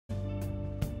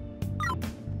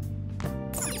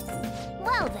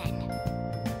Well then.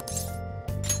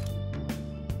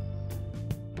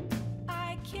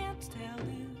 I can't tell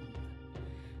you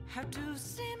how to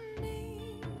see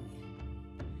me.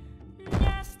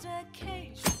 Just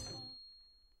occasionally.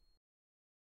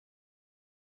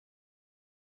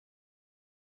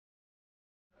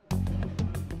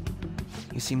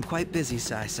 You seem quite busy,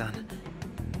 Sai-san.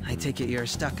 I take it you're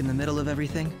stuck in the middle of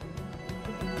everything?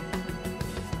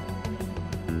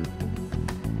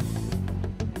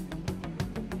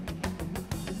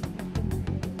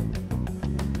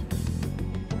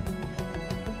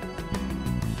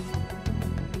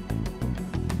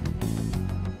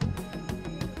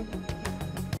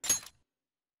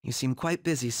 You seem quite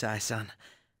busy, Sai-san.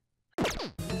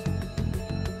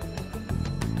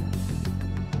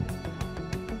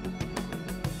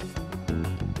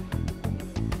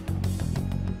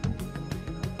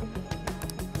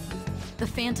 The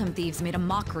Phantom Thieves made a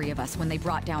mockery of us when they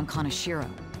brought down Kaneshiro.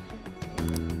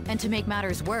 And to make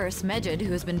matters worse, Mejid,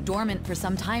 who has been dormant for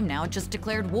some time now, just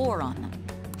declared war on them.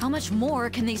 How much more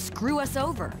can they screw us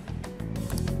over?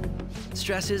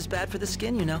 Stress is bad for the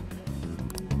skin, you know.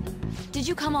 Did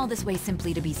you come all this way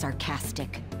simply to be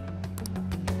sarcastic?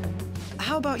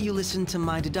 How about you listen to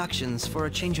my deductions for a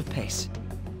change of pace?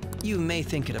 You may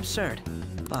think it absurd,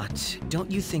 but don't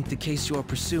you think the case you're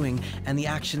pursuing and the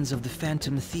actions of the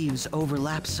Phantom Thieves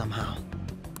overlap somehow?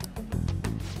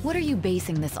 What are you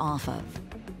basing this off of?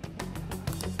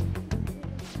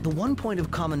 The one point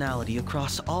of commonality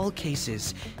across all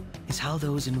cases is how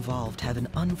those involved have an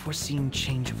unforeseen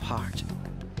change of heart.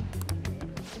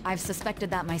 I've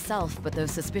suspected that myself, but those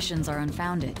suspicions are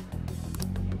unfounded.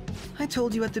 I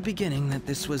told you at the beginning that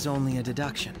this was only a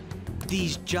deduction.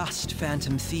 These just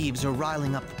Phantom Thieves are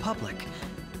riling up the public.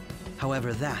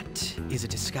 However, that is a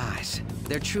disguise.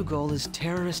 Their true goal is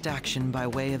terrorist action by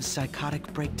way of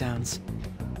psychotic breakdowns.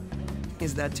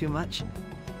 Is that too much?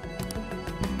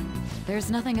 There's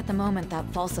nothing at the moment that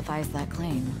falsifies that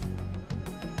claim.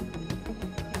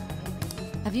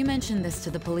 Have you mentioned this to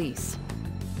the police?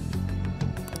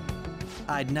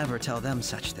 I'd never tell them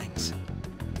such things.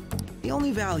 The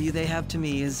only value they have to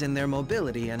me is in their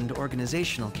mobility and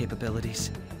organizational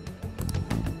capabilities.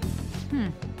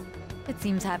 It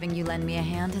seems having you lend me a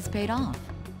hand has paid off.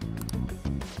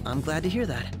 I'm glad to hear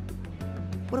that.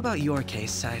 What about your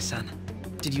case, Sai-san?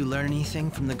 Did you learn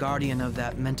anything from the guardian of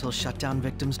that mental shutdown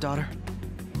victim's daughter?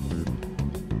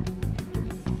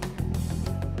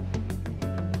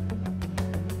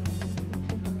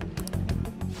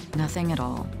 Nothing at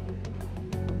all.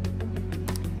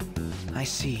 I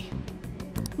see.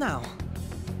 Now,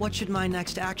 what should my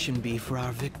next action be for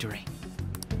our victory?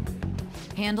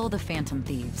 Handle the Phantom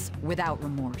Thieves, without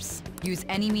remorse. Use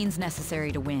any means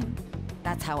necessary to win.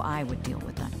 That's how I would deal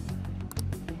with them.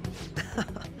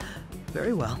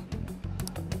 Very well.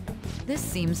 This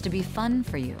seems to be fun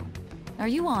for you. Are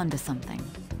you on to something?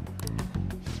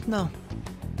 No,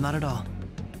 not at all.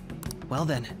 Well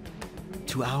then,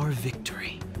 to our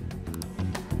victory.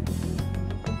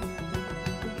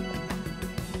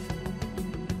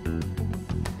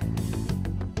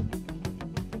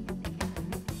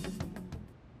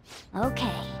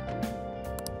 Okay.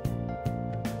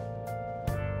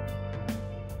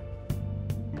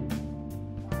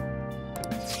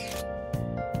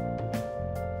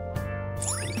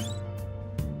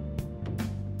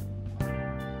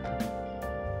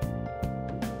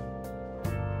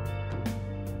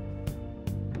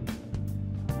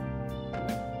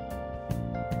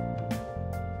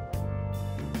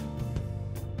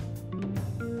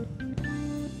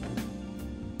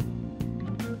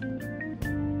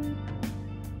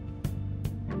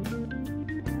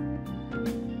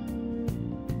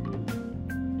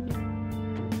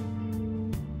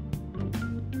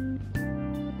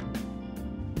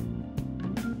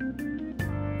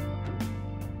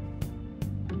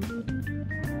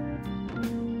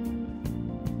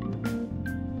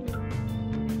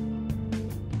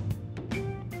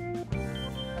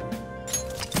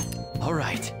 All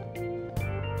right.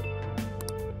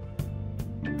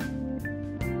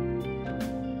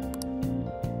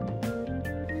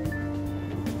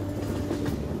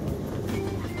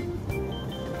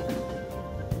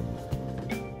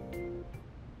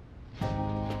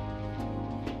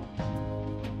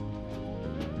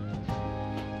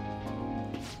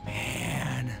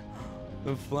 Man,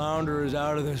 the flounder is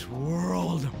out of this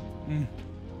world.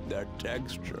 That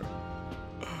texture.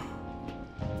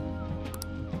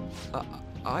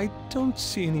 I don't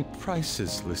see any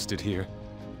prices listed here.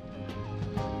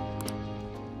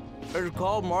 It's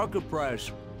called market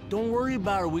price. Don't worry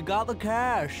about it, we got the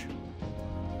cash.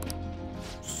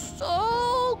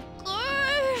 So good.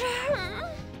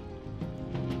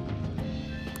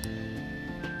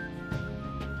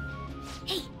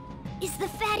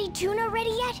 fatty tuna ready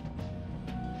yet?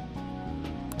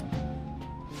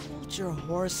 Hold your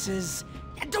horses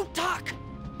and don't talk!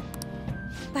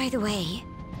 By the way,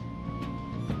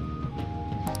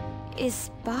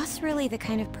 is Boss really the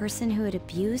kind of person who would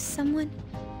abuse someone?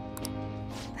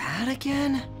 That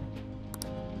again?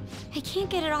 I can't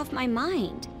get it off my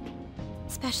mind.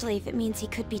 Especially if it means he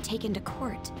could be taken to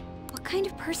court. What kind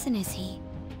of person is he?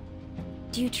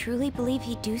 Do you truly believe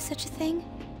he'd do such a thing?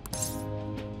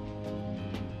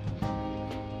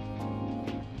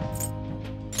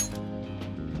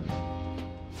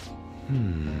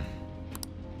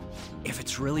 If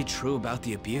it's really true about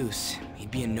the abuse,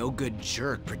 he'd be a no-good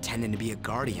jerk pretending to be a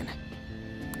guardian.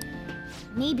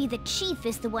 Maybe the chief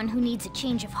is the one who needs a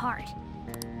change of heart.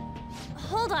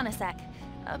 Hold on a sec.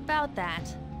 About that,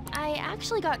 I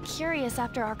actually got curious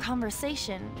after our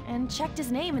conversation and checked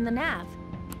his name in the nav.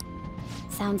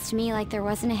 Sounds to me like there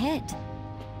wasn't a hit.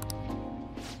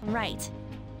 Right.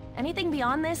 Anything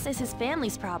beyond this is his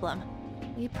family's problem.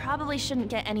 We probably shouldn't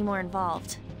get any more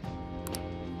involved.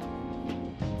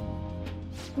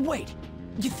 Wait,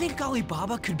 you think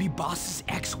Alibaba could be Boss's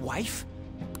ex-wife?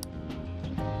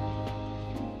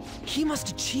 He must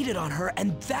have cheated on her,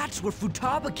 and that's where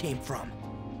Futaba came from.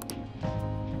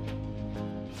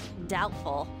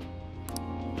 Doubtful.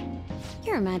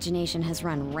 Your imagination has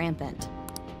run rampant.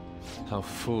 How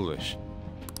foolish.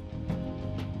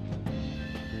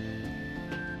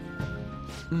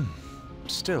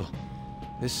 Still,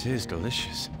 this is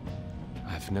delicious.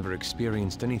 I've never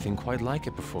experienced anything quite like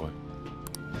it before.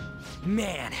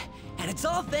 Man, and it's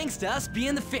all thanks to us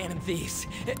being the Phantom Thieves.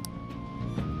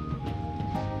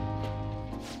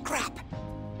 Crap!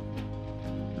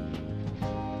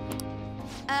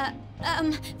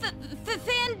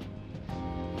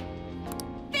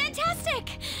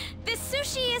 Fantastic! This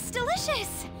sushi is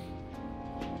delicious!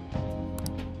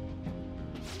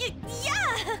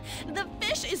 Yeah! The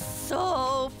fish is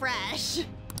so fresh!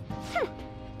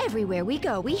 Everywhere we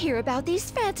go, we hear about these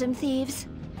phantom thieves.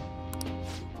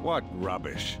 What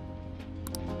rubbish.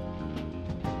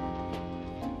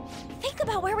 Think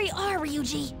about where we are,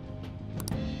 Ryuji!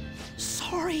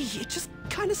 Sorry, it just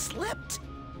kinda slipped.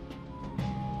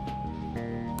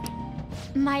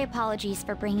 My apologies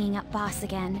for bringing up Boss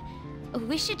again.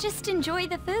 We should just enjoy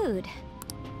the food.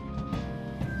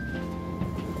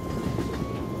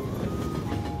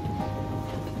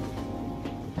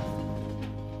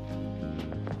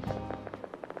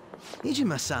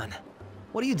 Nijima-san,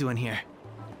 what are you doing here?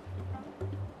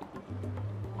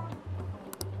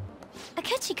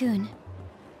 Akechi-kun.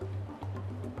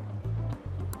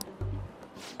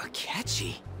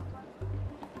 Akechi?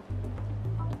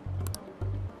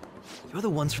 You're the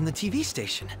ones from the TV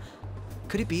station.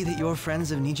 Could it be that you're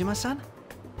friends of Nijima-san?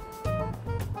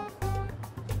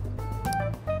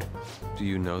 Do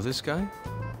you know this guy?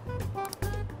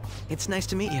 It's nice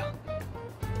to meet you.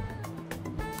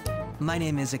 My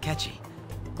name is Akechi.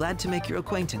 Glad to make your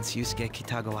acquaintance, Yusuke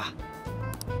Kitagawa.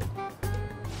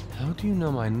 How do you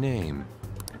know my name?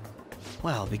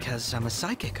 Well, because I'm a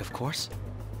psychic, of course.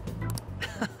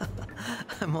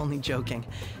 I'm only joking.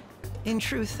 In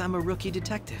truth, I'm a rookie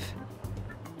detective.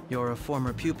 You're a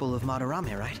former pupil of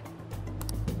Madarame, right?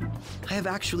 I have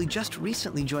actually just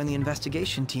recently joined the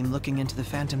investigation team looking into the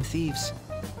Phantom Thieves.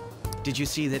 Did you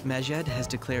see that Medjed has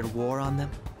declared war on them?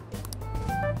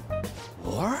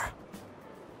 War?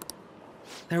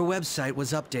 Their website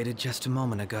was updated just a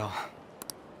moment ago.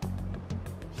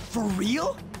 For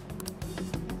real?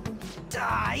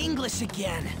 English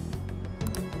again!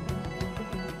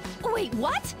 Wait,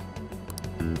 what?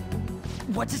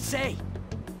 What's it say?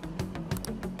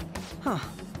 Huh.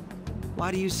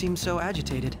 Why do you seem so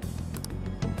agitated?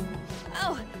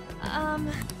 Oh,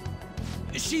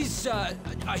 She's, a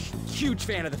huge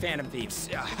fan of the Phantom Thieves.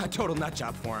 A total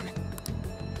nutjob for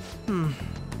him.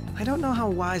 I don't know how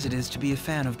wise it is to be a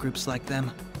fan of groups like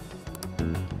them.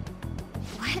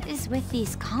 What is with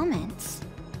these comments?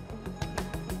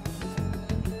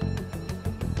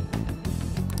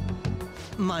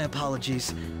 My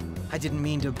apologies. I didn't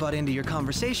mean to butt into your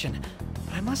conversation,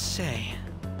 but I must say,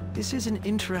 this is an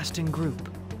interesting group.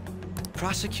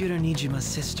 Prosecutor Nijima's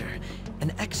sister,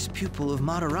 an ex-pupil of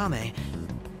Madarame,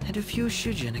 and a few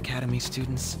Shujin Academy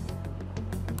students.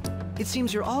 It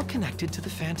seems you're all connected to the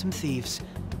Phantom Thieves.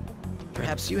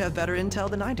 Perhaps you have better intel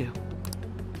than I do.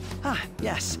 Ah,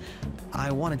 yes.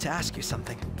 I wanted to ask you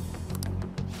something.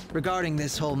 Regarding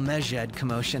this whole Medjed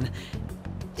commotion,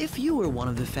 if you were one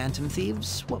of the Phantom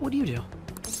Thieves, what would you do?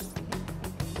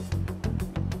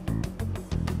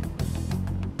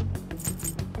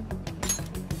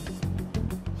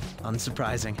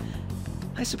 Unsurprising.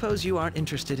 I suppose you aren't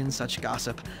interested in such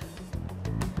gossip.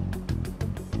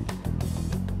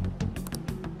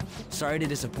 sorry to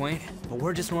disappoint, but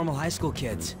we're just normal high school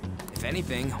kids. If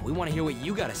anything, we want to hear what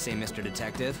you gotta say, Mr.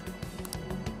 Detective.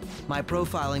 My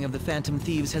profiling of the Phantom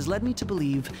Thieves has led me to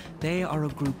believe they are a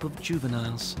group of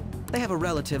juveniles. They have a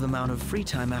relative amount of free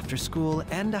time after school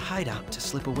and a hideout to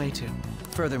slip away to.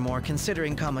 Furthermore,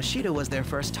 considering Kamoshida was their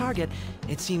first target,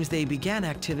 it seems they began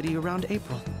activity around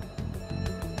April.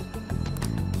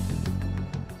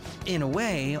 In a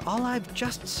way, all I've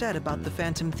just said about the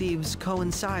Phantom Thieves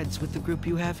coincides with the group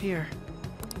you have here.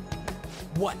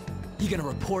 What? You gonna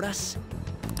report us?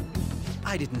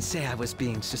 I didn't say I was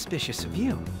being suspicious of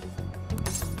you.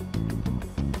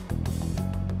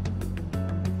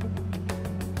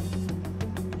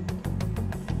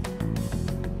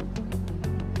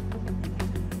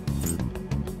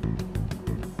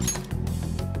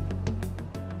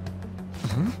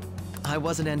 I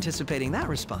wasn't anticipating that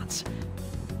response.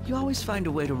 You always find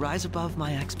a way to rise above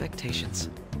my expectations.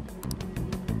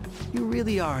 You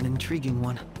really are an intriguing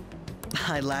one.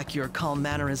 I lack your calm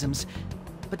mannerisms,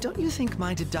 but don't you think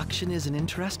my deduction is an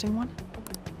interesting one?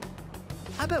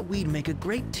 I bet we'd make a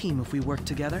great team if we worked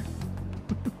together.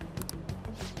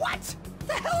 What?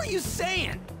 The hell are you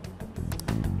saying?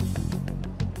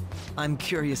 I'm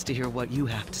curious to hear what you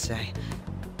have to say.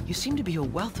 You seem to be a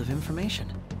wealth of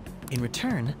information. In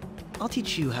return, I'll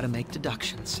teach you how to make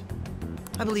deductions.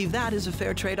 I believe that is a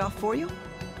fair trade-off for you?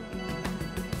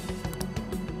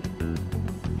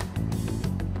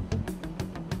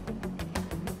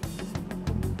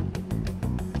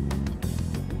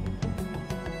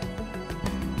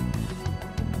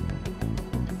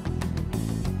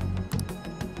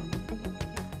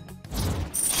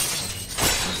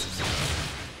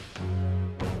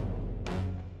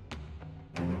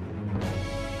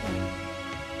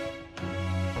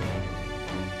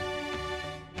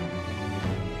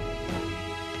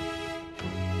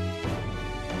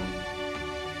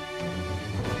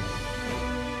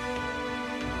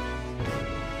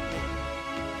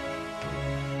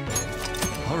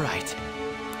 All right.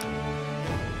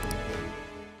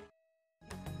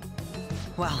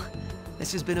 Well,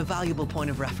 this has been a valuable point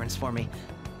of reference for me.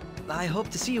 I hope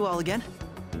to see you all again.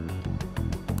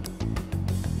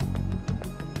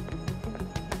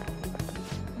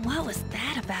 What was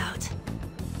that about?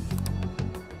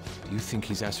 Do you think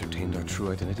he's ascertained our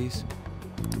true identities?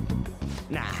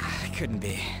 Nah, couldn't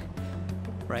be.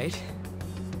 Right?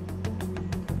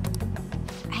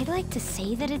 I'd like to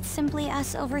say that it's simply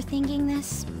us overthinking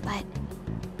this, but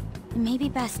it may be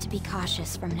best to be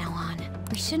cautious from now on.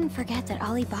 We shouldn't forget that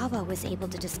Alibaba was able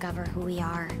to discover who we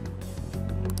are.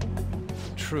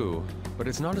 True, but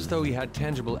it's not as though he had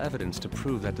tangible evidence to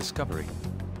prove that discovery.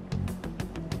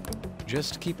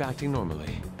 Just keep acting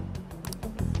normally.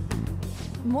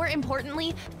 More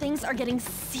importantly, things are getting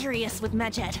serious with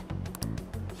Medjed.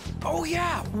 Oh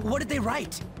yeah! What did they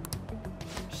write?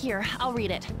 Here, I'll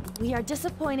read it. We are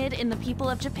disappointed in the people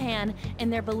of Japan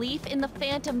and their belief in the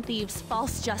Phantom Thieves'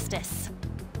 false justice.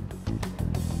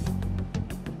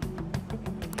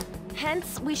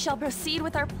 Hence, we shall proceed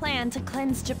with our plan to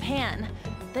cleanse Japan.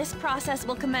 This process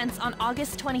will commence on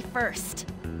August 21st.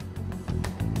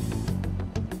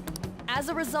 As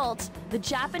a result, the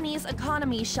Japanese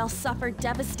economy shall suffer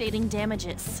devastating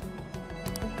damages.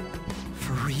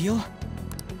 For real?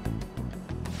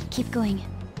 Keep going.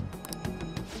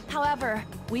 However,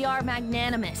 we are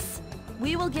magnanimous.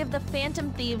 We will give the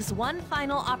Phantom Thieves one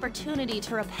final opportunity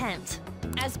to repent.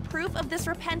 As proof of this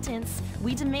repentance,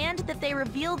 we demand that they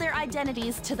reveal their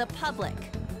identities to the public.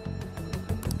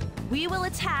 We will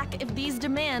attack if these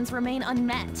demands remain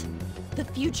unmet. The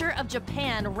future of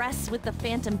Japan rests with the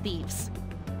Phantom Thieves.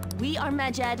 We are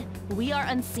Medjed, we are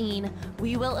unseen,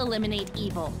 we will eliminate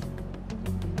evil.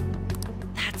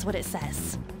 That's what it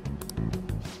says.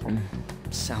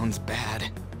 Sounds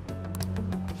bad.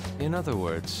 In other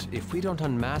words, if we don't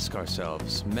unmask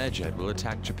ourselves, Medjed will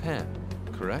attack Japan,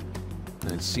 correct?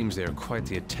 And it seems they are quite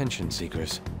the attention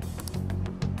seekers.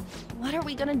 What are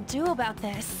we gonna do about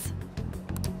this?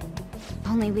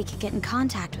 Only we could get in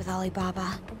contact with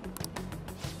Alibaba.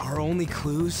 Our only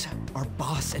clues are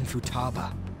Boss and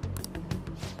Futaba.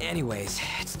 Anyways,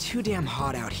 it's too damn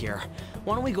hot out here.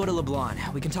 Why don't we go to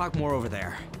LeBlanc? We can talk more over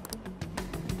there.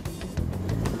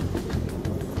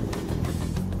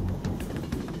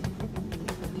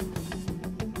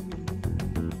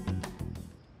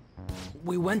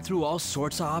 We went through all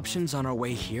sorts of options on our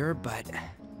way here, but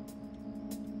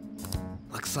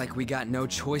looks like we got no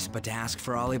choice but to ask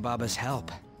for Alibaba's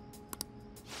help.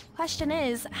 Question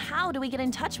is, how do we get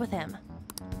in touch with him?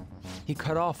 He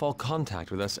cut off all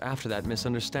contact with us after that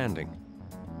misunderstanding.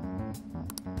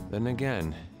 Then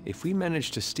again, if we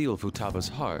manage to steal Futaba's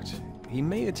heart, he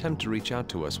may attempt to reach out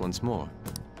to us once more.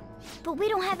 But we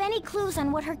don't have any clues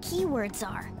on what her keywords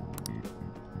are.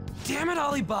 Damn it,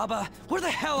 Alibaba! Where the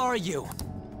hell are you?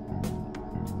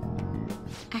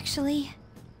 Actually,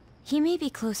 he may be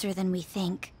closer than we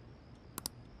think.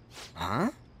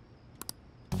 Huh?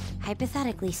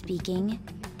 Hypothetically speaking,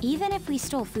 even if we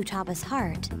stole Futaba's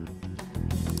heart,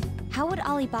 how would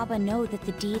Alibaba know that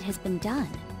the deed has been done?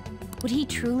 Would he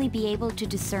truly be able to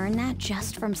discern that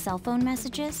just from cell phone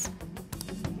messages?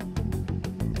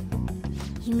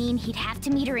 You mean he'd have to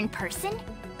meet her in person?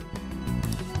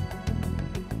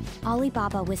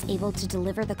 Alibaba was able to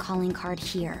deliver the calling card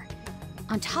here.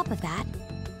 On top of that,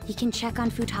 he can check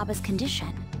on Futaba's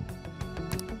condition.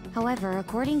 However,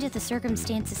 according to the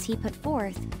circumstances he put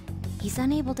forth, he's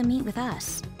unable to meet with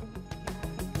us.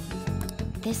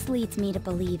 This leads me to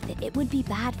believe that it would be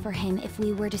bad for him if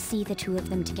we were to see the two of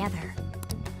them together.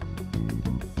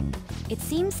 It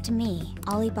seems to me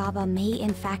Alibaba may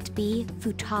in fact be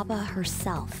Futaba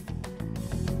herself.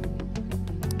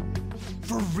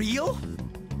 For real?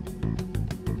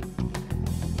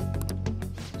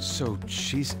 So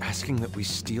she's asking that we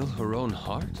steal her own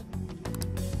heart?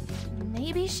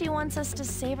 Maybe she wants us to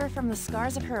save her from the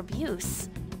scars of her abuse.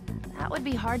 That would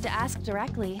be hard to ask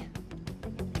directly.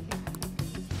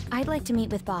 I'd like to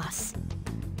meet with Boss.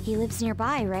 He lives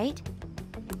nearby, right?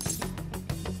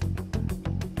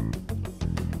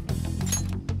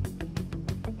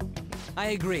 I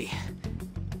agree.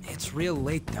 It's real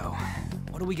late, though.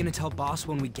 What are we gonna tell Boss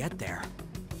when we get there?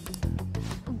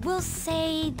 We'll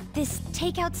say this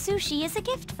takeout sushi is a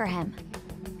gift for him.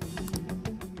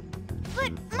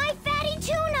 But my fatty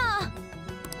tuna!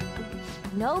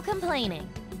 No complaining.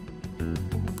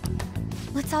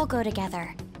 Let's all go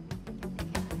together.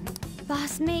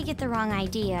 Boss may get the wrong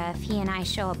idea if he and I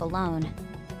show up alone.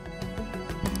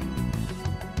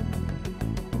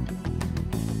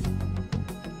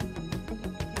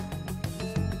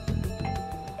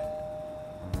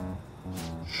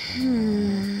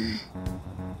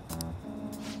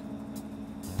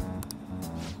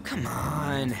 Come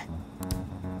on.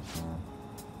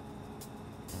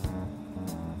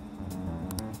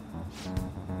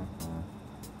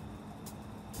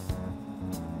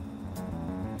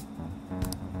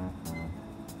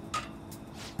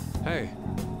 Hey.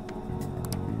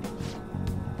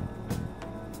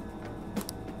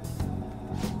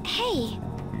 Hey!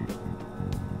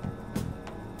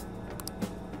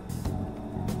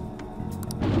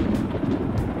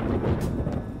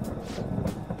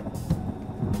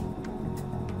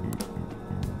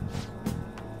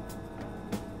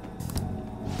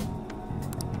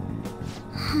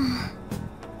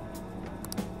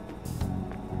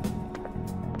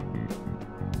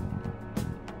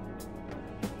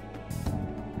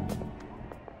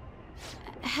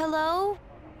 Hello,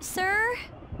 sir?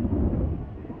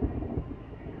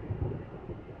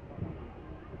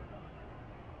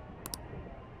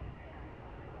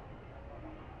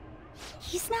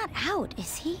 He's not out,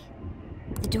 is he?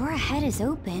 The door ahead is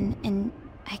open, and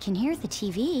I can hear the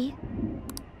TV.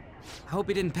 I hope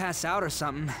he didn't pass out or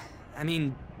something. I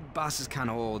mean, Boss is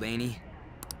kinda old, ain't he?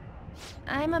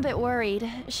 I'm a bit worried.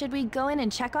 Should we go in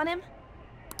and check on him?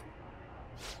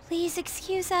 Please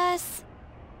excuse us.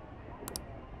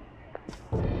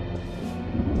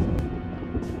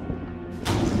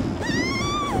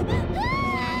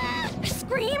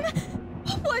 Scream?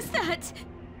 What was that?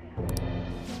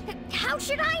 How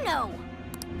should I know?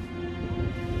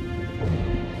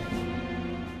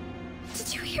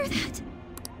 Did you hear that?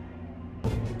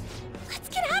 Let's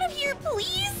get out of here,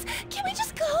 please! Can we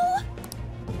just go?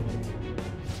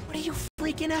 What are you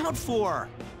freaking out for?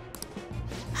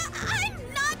 I'm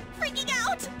not freaking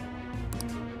out!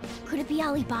 Could it be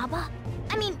Alibaba?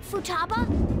 I mean, Futaba?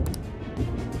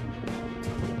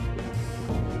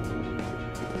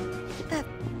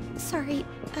 Sorry,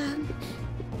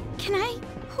 can I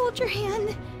hold your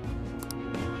hand?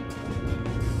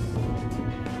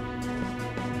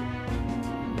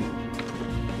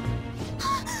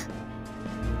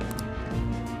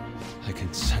 I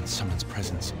can sense someone's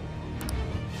presence.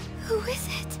 Who is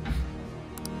it?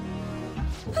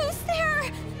 Who's there?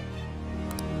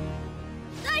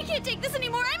 I can't take this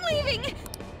anymore, I'm leaving!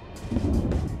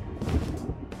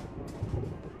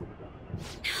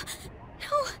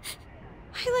 No,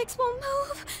 my legs won't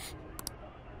move.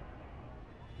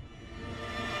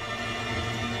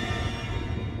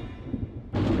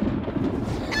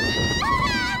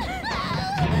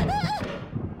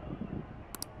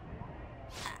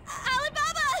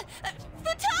 Alibaba!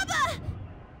 Futaba!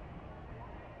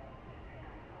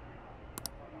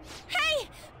 Hey!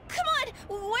 Come on!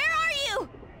 Where are you?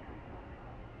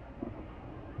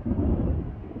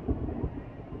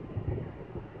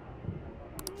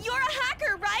 You're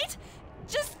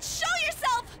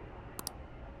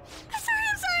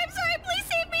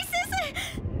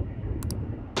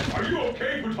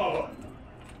okay, Futaba?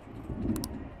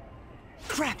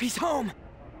 Crap, he's home!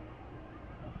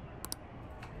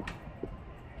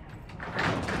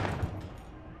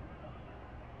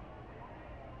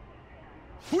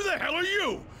 Who the hell are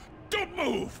you? Don't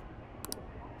move!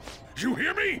 You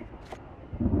hear me?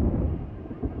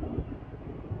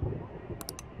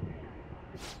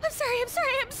 I'm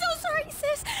sorry, I'm so sorry,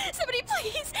 sis! Somebody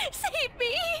please, save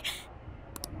me!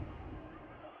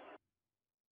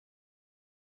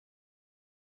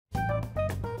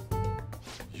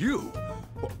 You?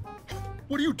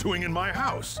 What are you doing in my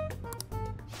house?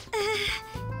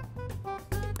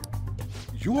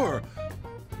 You're...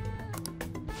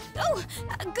 Oh,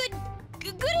 good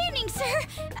evening, sir.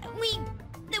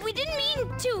 We didn't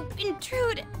mean to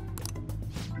intrude.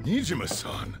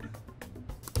 Nijima-san.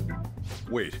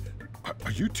 Wait,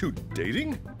 are you two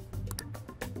dating?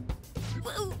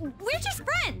 We're just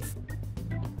friends.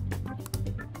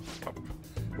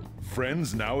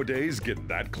 Friends nowadays get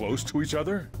that close to each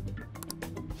other?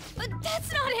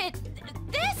 That's not it.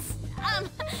 This,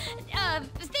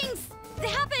 things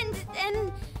happened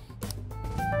and...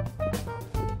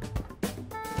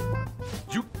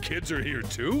 You kids are here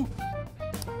too?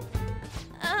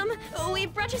 We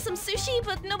brought you some sushi,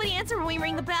 but nobody answered when we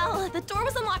rang the bell. The door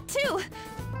was unlocked too.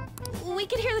 We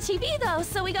could hear the TV though,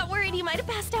 so we got worried you might have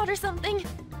passed out or something.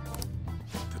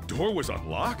 The door was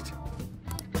unlocked?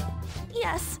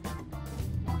 Yes.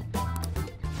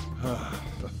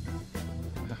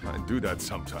 I do that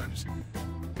sometimes.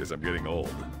 Guess I'm getting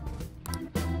old.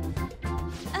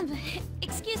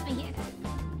 Excuse me.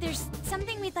 There's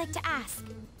something we'd like to ask.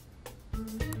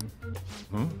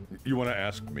 Huh? You want to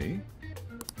ask me?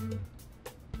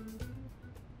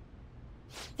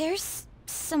 There's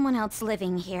someone else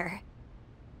living here,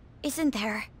 isn't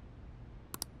there?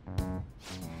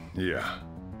 Yeah,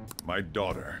 my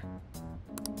daughter.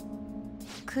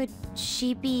 Could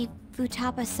she be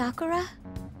Futaba Sakura?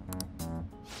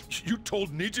 You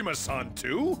told Nijima-san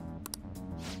too?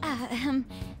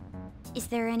 Is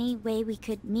there any way we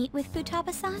could meet with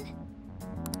Futaba-san?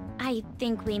 I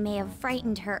think we may have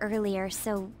frightened her earlier,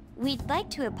 so we'd like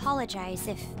to apologize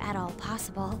if at all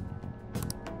possible.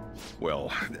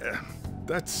 Well,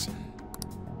 that's...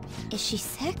 Is she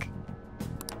sick?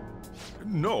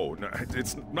 No,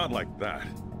 it's not like that.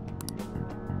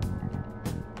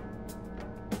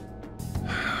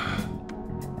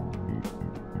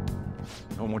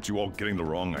 I don't want you all getting the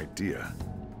wrong idea.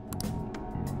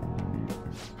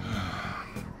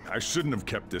 I shouldn't have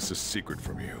kept this a secret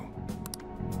from you.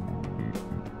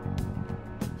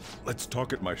 Let's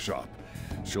talk at my shop.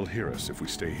 She'll hear us if we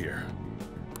stay here.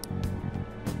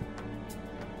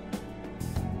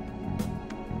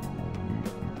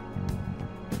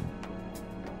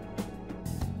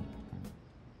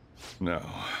 Now,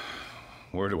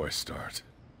 where do I start?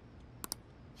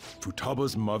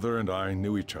 Futaba's mother and I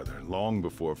knew each other long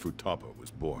before Futaba was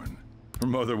born. Her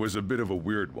mother was a bit of a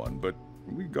weird one, but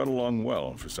we got along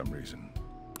well for some reason.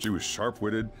 She was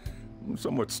sharp-witted,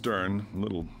 somewhat stern, a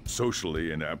little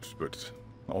socially inept, but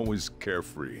always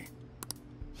carefree.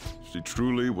 She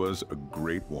truly was a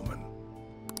great woman.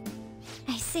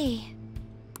 I see.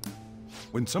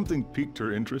 When something piqued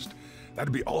her interest,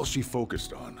 that'd be all she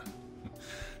focused on.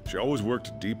 She always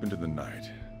worked deep into the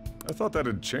night. I thought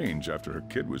that'd change after her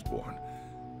kid was born.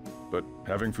 But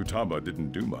having Futaba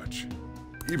didn't do much.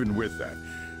 Even with that,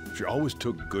 she always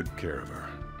took good care of her.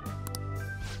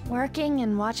 Working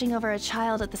and watching over a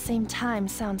child at the same time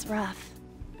sounds rough.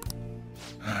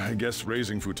 I guess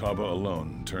raising Futaba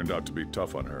alone turned out to be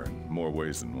tough on her in more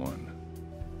ways than one.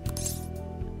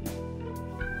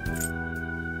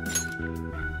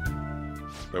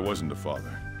 There wasn't a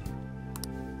father.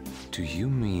 Do you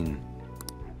mean...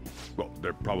 Well,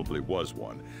 there probably was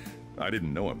one. I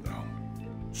didn't know him, though.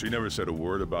 She never said a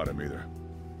word about him, either.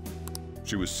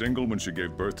 She was single when she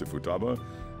gave birth to Futaba,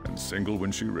 and single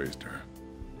when she raised her.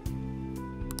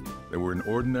 They were an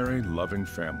ordinary, loving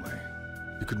family.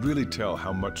 You could really tell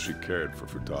how much she cared for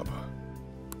Futaba.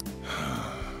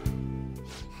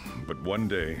 But one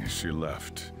day, she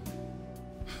left,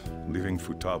 leaving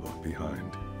Futaba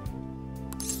behind.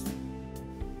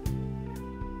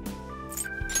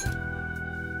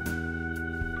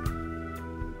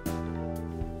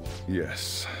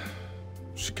 Yes,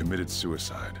 she committed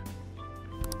suicide.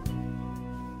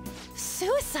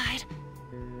 Suicide?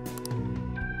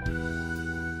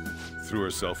 Threw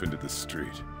herself into the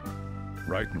street,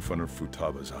 right in front of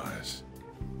Futaba's eyes.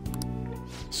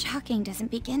 Shocking doesn't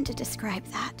begin to describe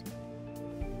that.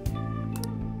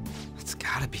 It's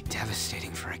gotta be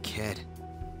devastating for a kid.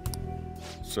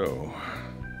 So,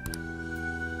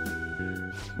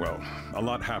 Well, a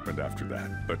lot happened after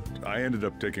that, but I ended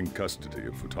up taking custody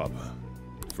of Futaba.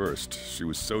 First, she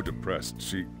was so depressed,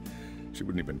 she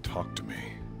wouldn't even talk to me.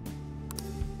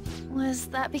 Was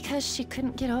that because she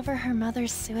couldn't get over her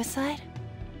mother's suicide?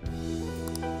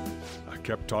 I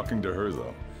kept talking to her,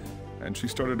 though, and she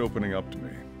started opening up to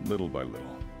me, little by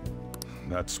little.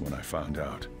 That's when I found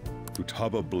out.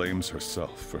 Futaba blames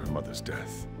herself for her mother's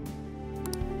death.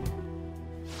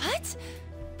 What?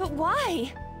 But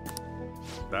why?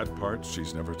 That part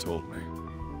she's never told me.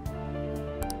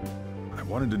 I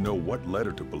wanted to know what led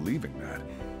her to believing that,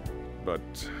 but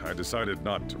I decided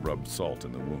not to rub salt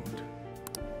in the wound.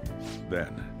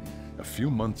 Then, a few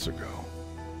months ago,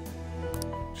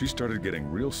 she started getting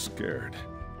real scared.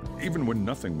 Even when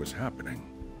nothing was happening,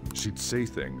 she'd say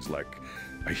things like,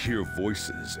 "I hear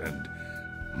voices," and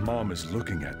 "Mom is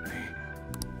looking at me."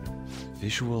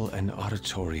 Visual and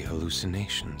auditory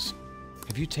hallucinations.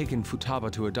 Have you taken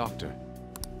Futaba to a doctor?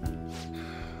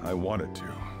 I wanted to,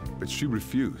 but she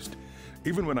refused.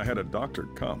 Even when I had a doctor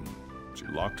come, she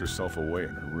locked herself away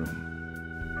in her room.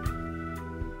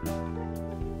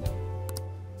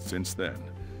 Since then,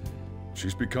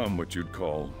 she's become what you'd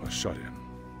call a shut-in.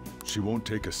 She won't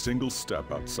take a single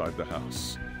step outside the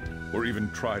house, or even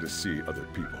try to see other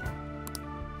people.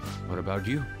 What about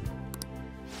you?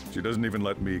 She doesn't even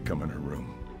let me come in her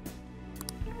room.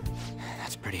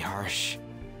 That's pretty harsh.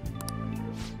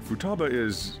 Futaba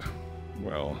is,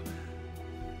 well,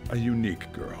 a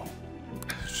unique girl.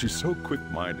 She's so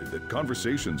quick-minded that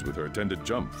conversations with her tend to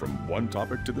jump from one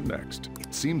topic to the next.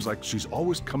 It seems like she's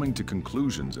always coming to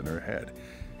conclusions in her head.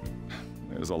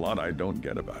 There's a lot I don't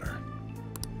get about her.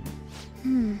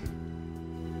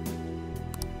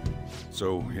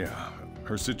 So, yeah,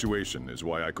 her situation is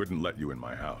why I couldn't let you in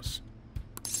my house.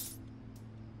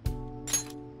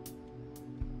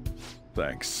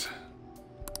 Thanks.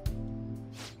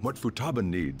 What Futaba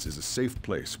needs is a safe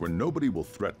place where nobody will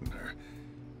threaten her.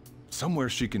 Somewhere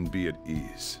she can be at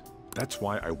ease. That's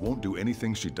why I won't do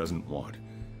anything she doesn't want.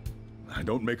 I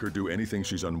don't make her do anything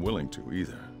she's unwilling to,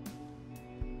 either.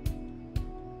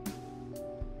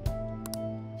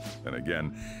 And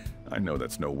again, I know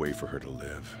that's no way for her to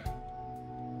live.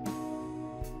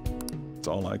 It's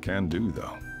all I can do,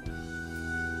 though.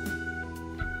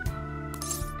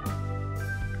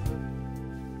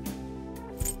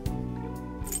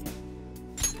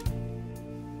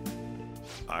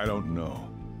 I don't know.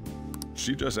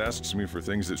 She just asks me for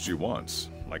things that she wants,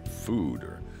 like food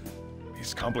or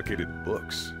these complicated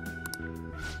books.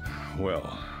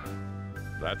 Well,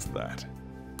 that's that.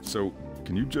 So,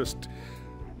 can you just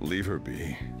leave her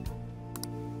be?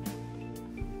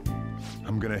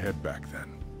 I'm gonna head back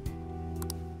then.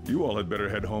 You all had better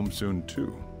head home soon,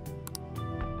 too.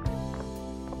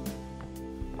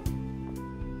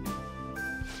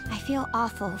 I feel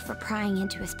awful for prying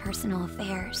into his personal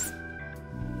affairs.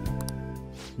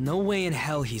 No way in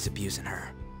hell he's abusing her.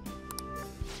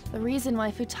 The reason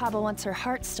why Futaba wants her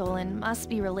heart stolen must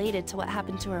be related to what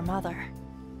happened to her mother.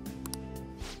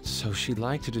 So she'd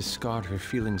like to discard her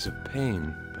feelings of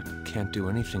pain, but can't do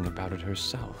anything about it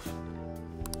herself.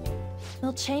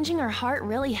 Will changing her heart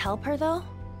really help her, though?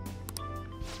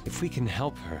 If we can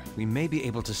help her, we may be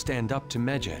able to stand up to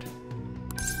Medjed.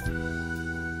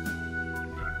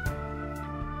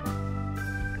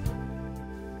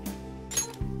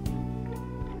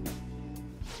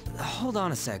 Hold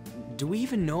on a sec. Do we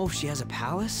even know if she has a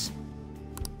palace?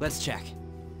 Let's check.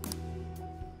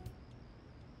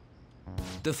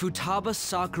 The Futaba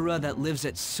Sakura that lives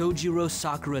at Sojiro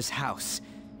Sakura's house.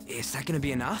 Is that gonna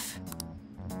be enough?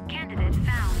 Candidate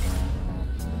found.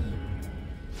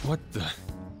 What the?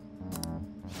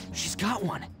 She's got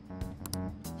one.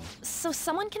 So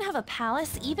someone can have a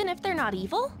palace even if they're not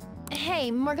evil? Hey,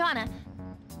 Morgana.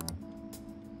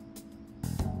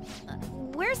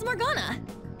 Where's Morgana?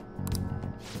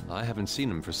 I haven't seen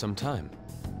him for some time.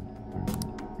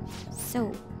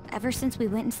 So, ever since we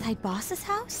went inside Boss's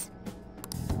house?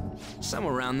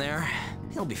 Somewhere around there.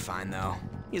 He'll be fine, though.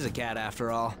 He's a cat after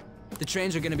all. The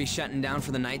trains are gonna be shutting down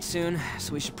for the night soon,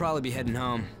 so we should probably be heading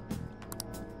home.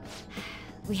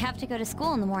 We have to go to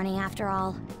school in the morning after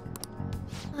all.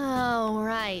 Oh,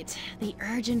 right. The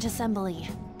urgent assembly.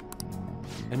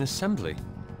 An assembly?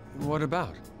 What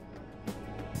about?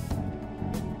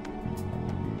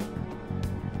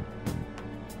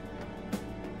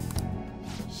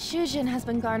 Shujin has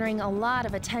been garnering a lot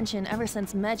of attention ever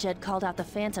since Medjed called out the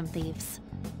Phantom Thieves.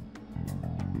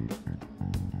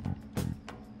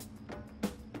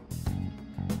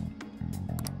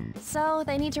 So,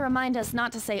 they need to remind us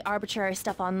not to say arbitrary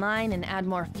stuff online and add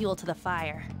more fuel to the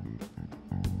fire.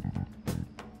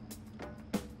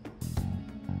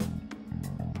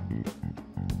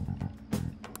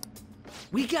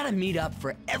 We gotta meet up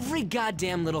for every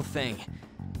goddamn little thing.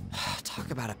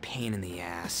 Talk about a pain in the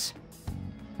ass.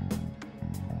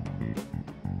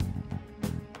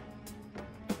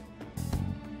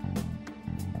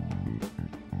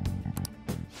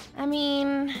 I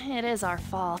mean, it is our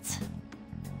fault.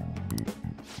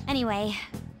 Anyway,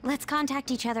 let's contact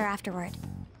each other afterward.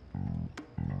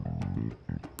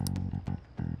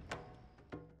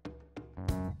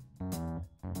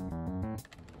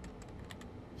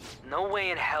 No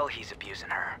way in hell he's abusing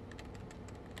her.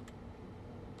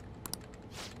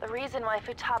 The reason why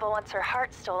Futaba wants her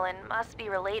heart stolen must be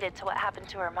related to what happened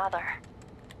to her mother.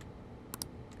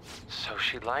 So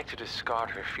she'd like to discard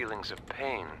her feelings of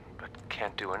pain, but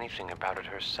can't do anything about it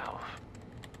herself.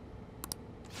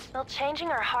 Will changing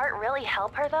her heart really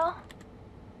help her, though?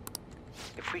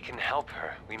 If we can help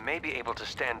her, we may be able to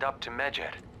stand up to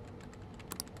Medjed.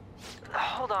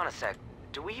 Hold on a sec.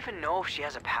 Do we even know if she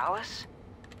has a palace?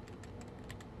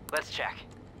 Let's check.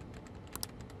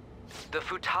 The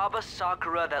Futaba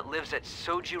Sakura that lives at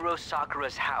Sojiro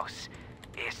Sakura's house.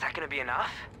 Is that gonna be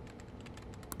enough?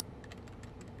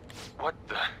 What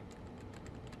the?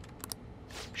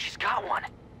 She's got one.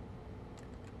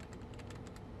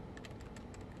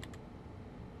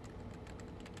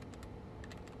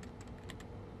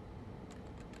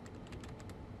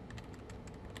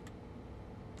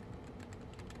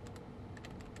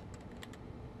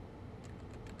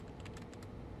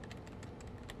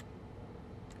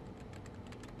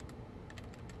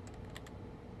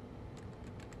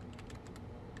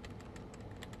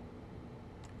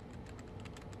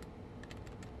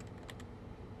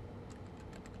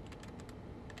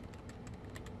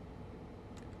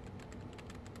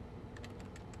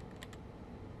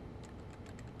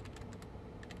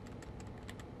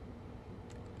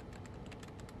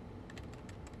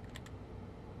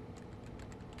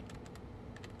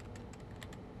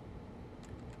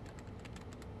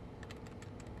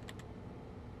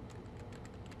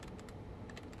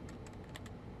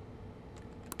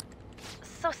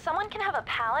 So someone can have a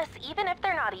palace even if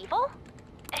they're not evil?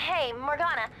 Hey,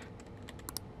 Morgana.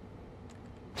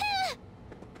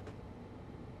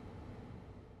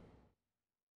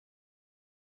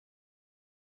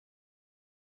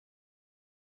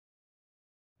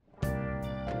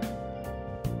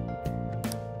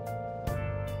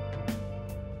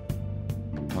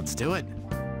 Let's do it.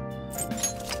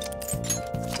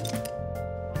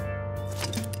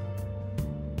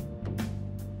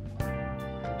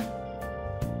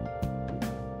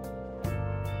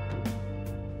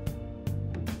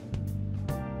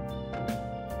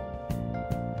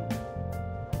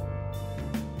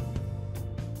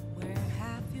 Where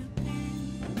have you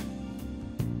been?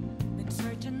 Been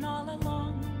searching all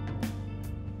along,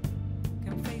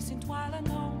 confessing while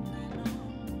alone and on,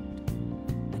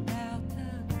 without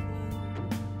a clue,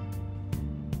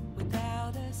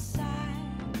 without a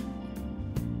sign,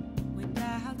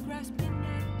 without grasping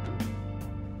it.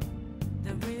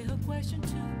 The real question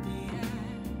to be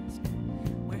asked: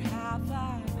 where have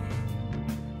I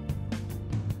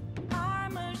been?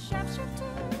 I'm a sharpshooter.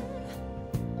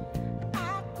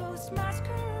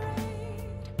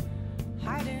 Masquerade,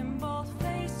 hiding both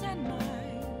face and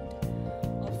mind,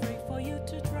 all free for you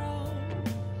to draw.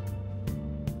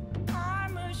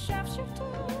 I'm a sharpshooter.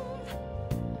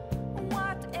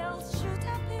 What else should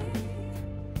I be?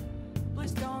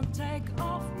 Please don't take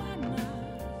off my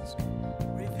mask,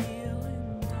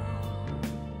 revealing dawn.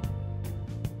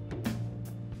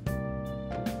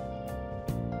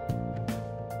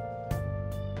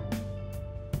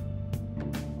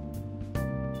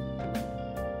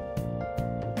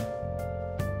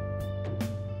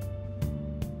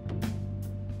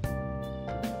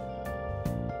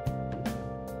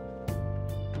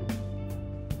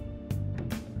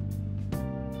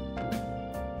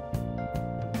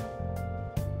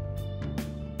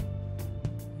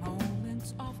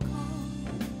 Moments of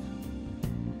calm,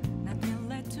 nothing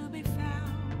left to be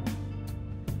found.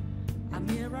 A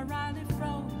mirror right in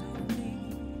front of me,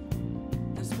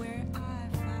 that's where I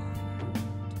found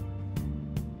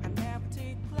an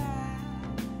empty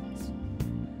glass,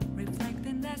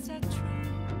 reflecting that's a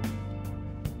truth.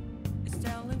 It's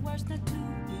telling words not to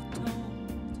be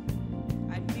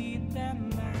told. I need that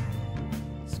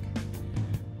mask.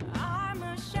 I'm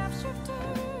a sharpshooter.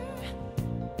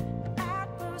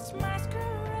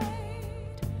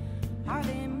 Masquerade,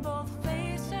 hiding both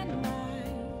face and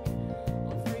mind,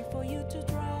 all free for you to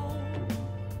draw.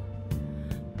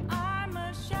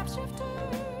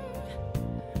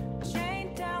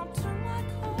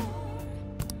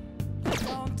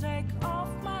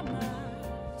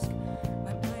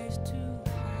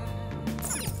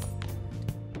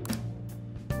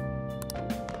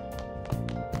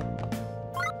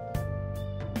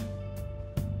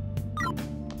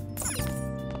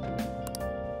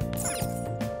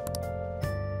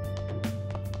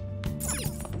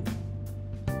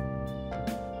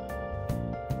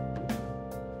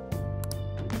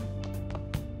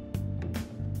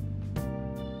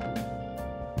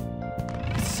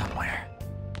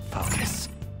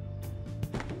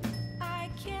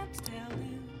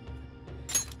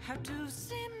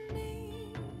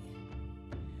 chimney.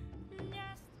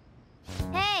 Just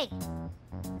Hey!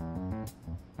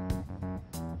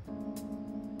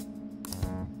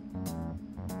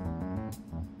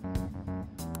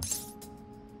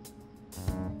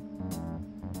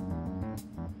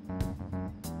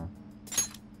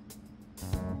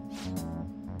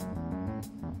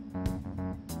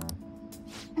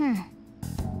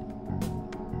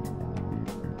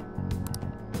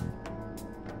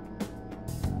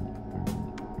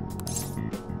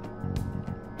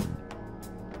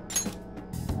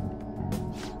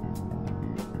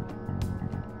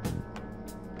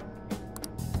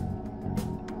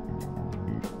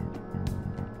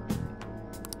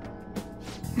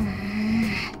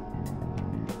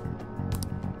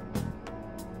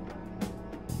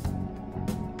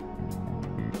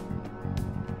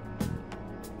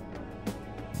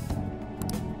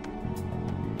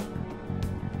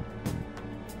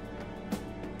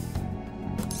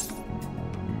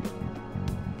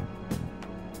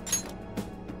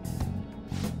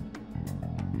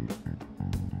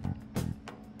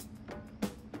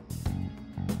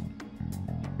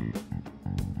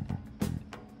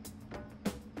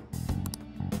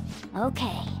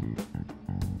 Okay.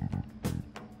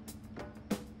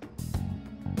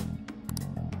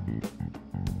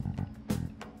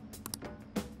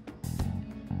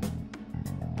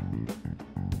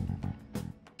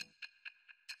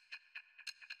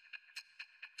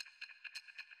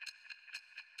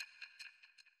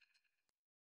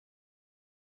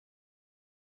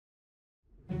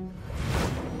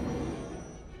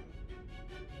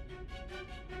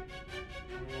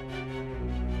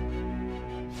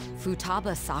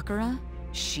 Futaba Sakura?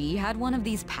 She had one of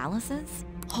these palaces?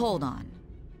 Hold on.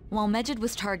 While Mejid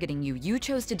was targeting you, you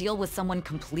chose to deal with someone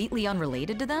completely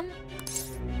unrelated to them?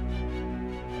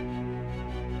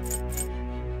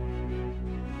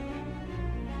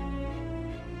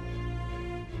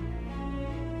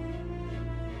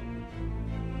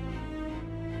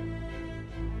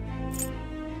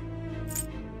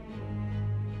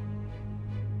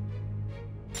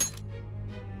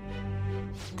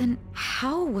 Then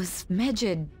how was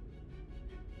Mejid...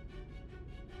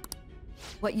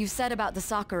 What you said about the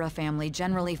Sakura family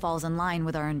generally falls in line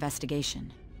with our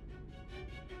investigation.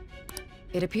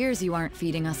 It appears you aren't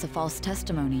feeding us a false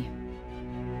testimony.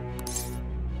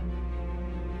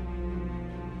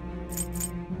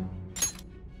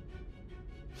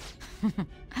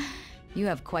 You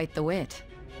have quite the wit.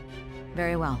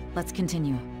 Very well, let's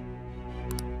continue.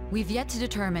 We've yet to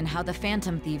determine how the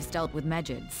Phantom Thieves dealt with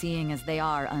Mejid, seeing as they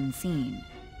are unseen.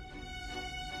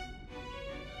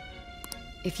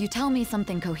 If you tell me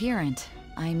something coherent,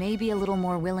 I may be a little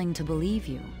more willing to believe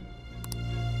you.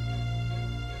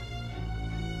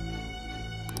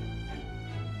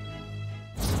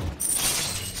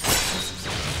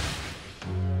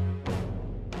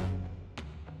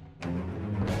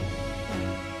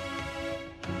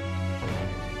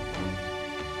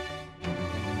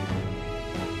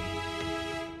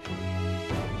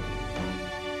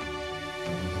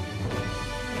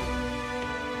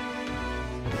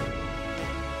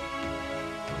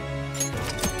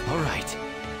 All right.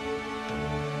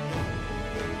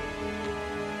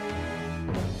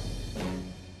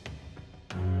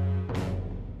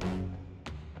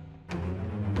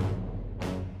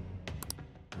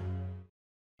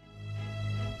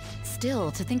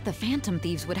 Still, to think the Phantom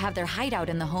Thieves would have their hideout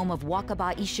in the home of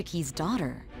Wakaba Isshiki's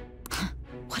daughter.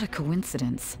 What a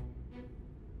coincidence.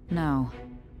 No.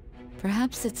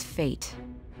 Perhaps it's fate.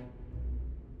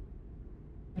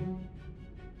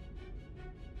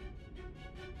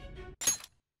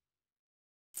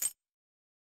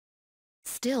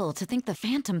 Still, to think the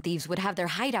Phantom Thieves would have their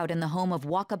hideout in the home of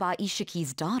Wakaba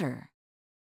Ishiki's daughter.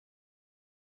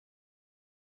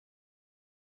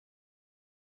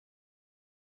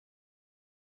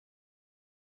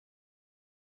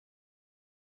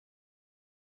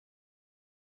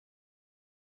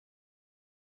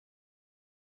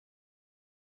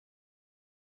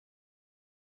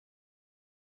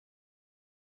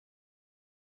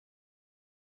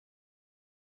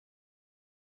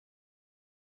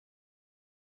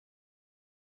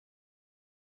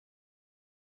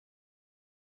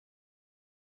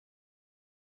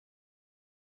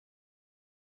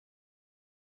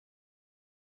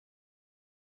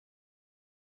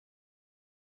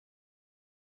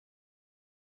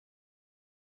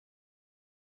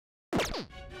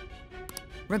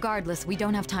 Regardless, we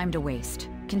don't have time to waste.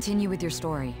 Continue with your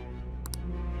story.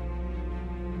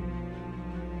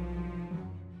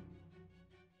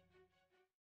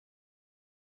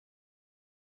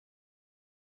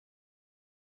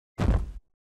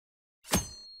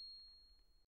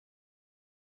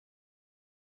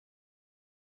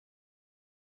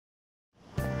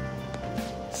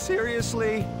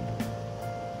 Seriously?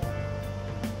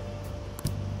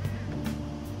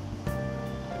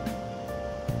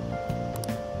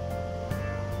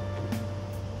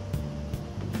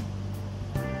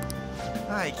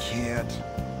 I can't.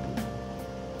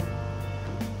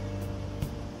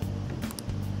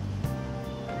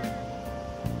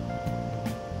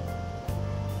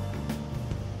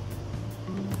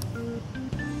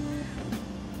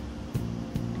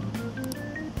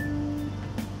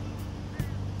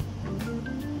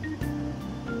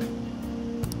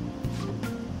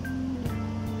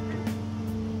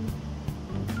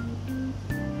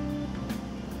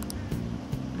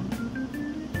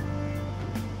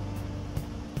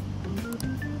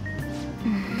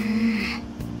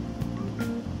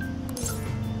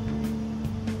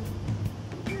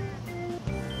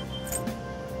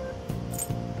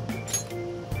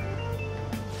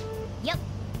 Yep.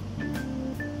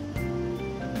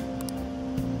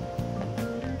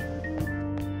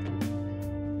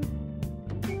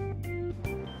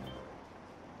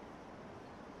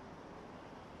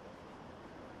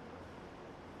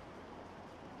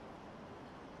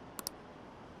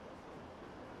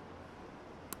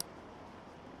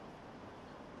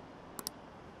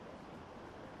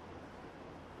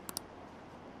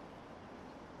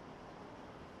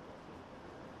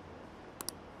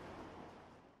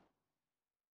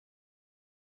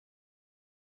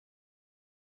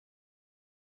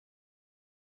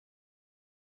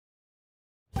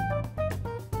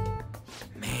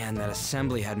 Man, that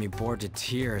assembly had me bored to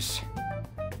tears.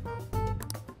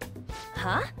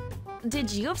 Huh?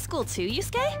 Did you have school too,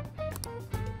 Yusuke?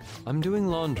 I'm doing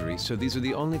laundry, so these are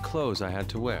the only clothes I had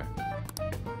to wear.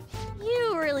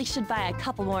 You really should buy a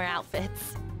couple more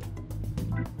outfits.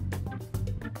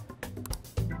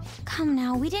 Come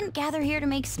now, we didn't gather here to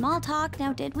make small talk,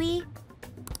 now did we?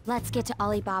 Let's get to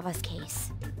Alibaba's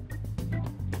case.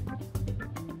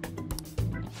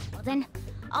 Well then,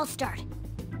 I'll start.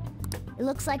 It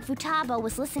looks like Futaba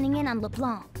was listening in on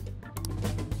LeBlanc.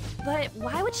 But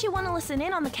why would she want to listen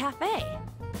in on the cafe?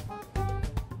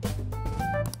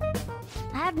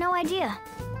 I have no idea.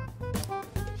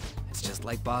 It's just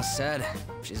like Boss said.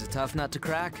 She's a tough nut to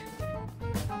crack.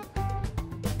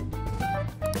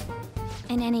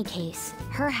 In any case,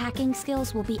 her hacking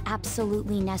skills will be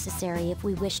absolutely necessary if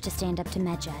we wish to stand up to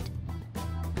Medjed.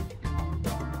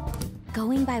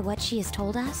 Going by what she has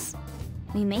told us,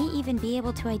 we may even be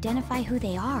able to identify who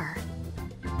they are.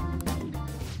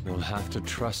 We'll have to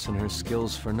trust in her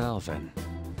skills for now, then.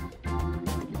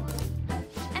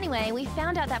 Anyway, we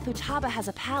found out that Futaba has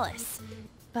a palace.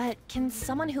 But can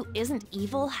someone who isn't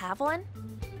evil have one?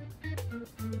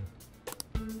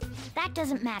 That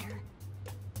doesn't matter.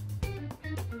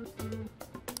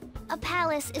 A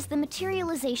palace is the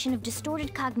materialization of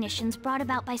distorted cognitions brought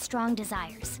about by strong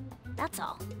desires. That's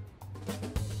all.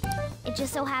 It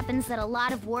just so happens that a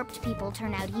lot of warped people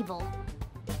turn out evil.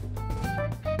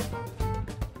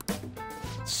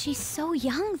 She's so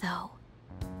young, though.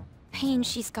 Pain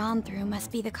she's gone through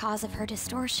must be the cause of her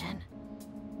distortion.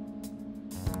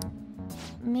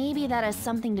 Maybe that has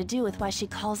something to do with why she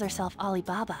calls herself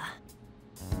Alibaba.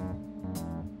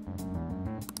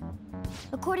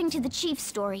 According to the chief's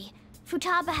story,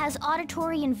 Futaba has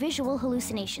auditory and visual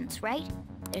hallucinations, right?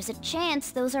 There's a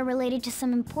chance those are related to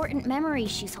some important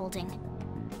memories she's holding.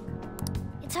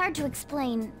 It's hard to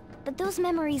explain, but those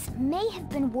memories may have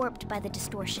been warped by the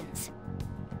distortions.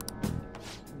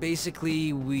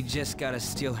 Basically, we just gotta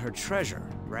steal her treasure,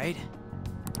 right?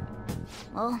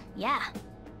 Well, yeah.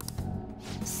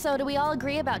 So do we all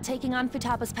agree about taking on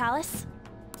Futaba's palace?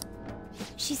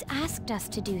 She's asked us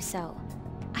to do so.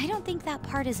 I don't think that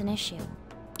part is an issue.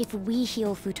 If we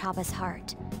heal Futaba's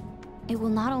heart, it will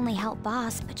not only help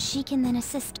Boss, but she can then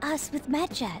assist us with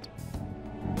Medjed.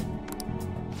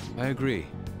 I agree.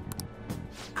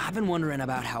 I've been wondering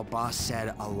about how Boss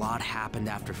said a lot happened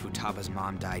after Futaba's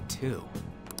mom died too.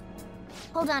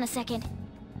 Hold on a second.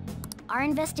 Our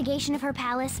investigation of her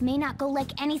palace may not go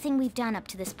like anything we've done up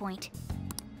to this point.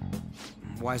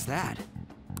 Why's that?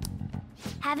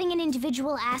 Having an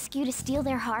individual ask you to steal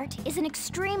their heart is an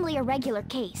extremely irregular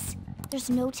case. There's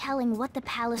no telling what the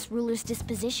palace ruler's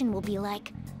disposition will be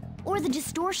like, or the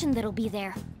distortion that'll be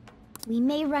there. We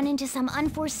may run into some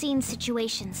unforeseen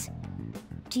situations.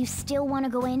 Do you still want to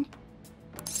go in?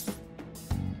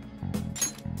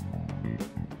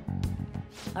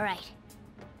 All right.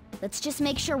 Let's just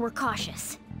make sure we're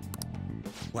cautious.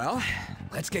 Well,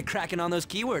 let's get cracking on those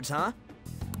keywords, huh?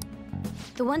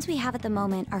 The ones we have at the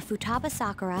moment are Futaba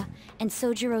Sakura and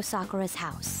Sojiro Sakura's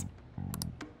house.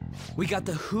 We got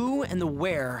the who and the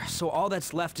where, so all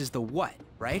that's left is the what,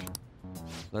 right?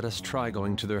 Let us try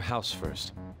going to their house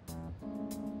first.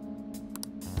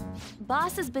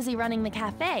 boss is busy running the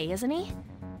cafe, isn't he?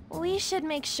 We should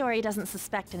make sure he doesn't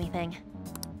suspect anything.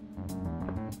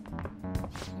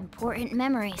 Important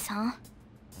memories, huh?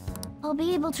 I'll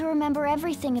be able to remember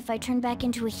everything if I turn back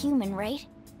into a human, right?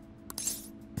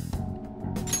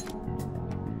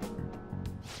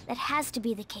 That has to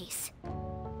be the case.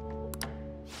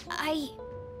 I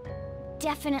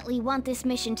definitely want this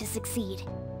mission to succeed.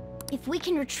 If we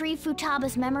can retrieve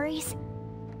Futaba's memories,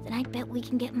 then I bet we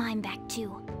can get mine back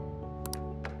too.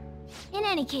 In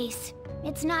any case,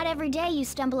 it's not every day you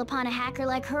stumble upon a hacker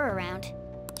like her around.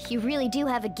 You really do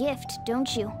have a gift,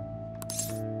 don't you?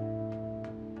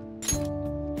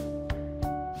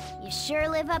 You sure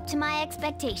live up to my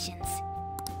expectations.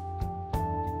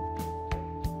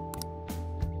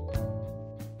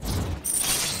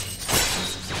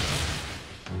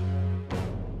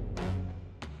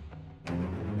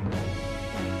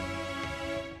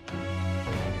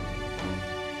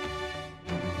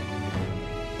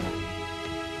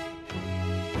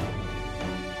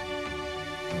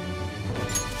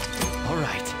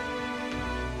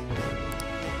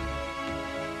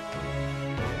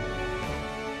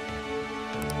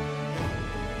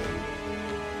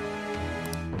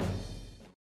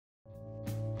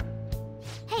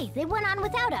 They went on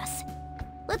without us.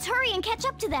 Let's hurry and catch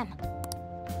up to them.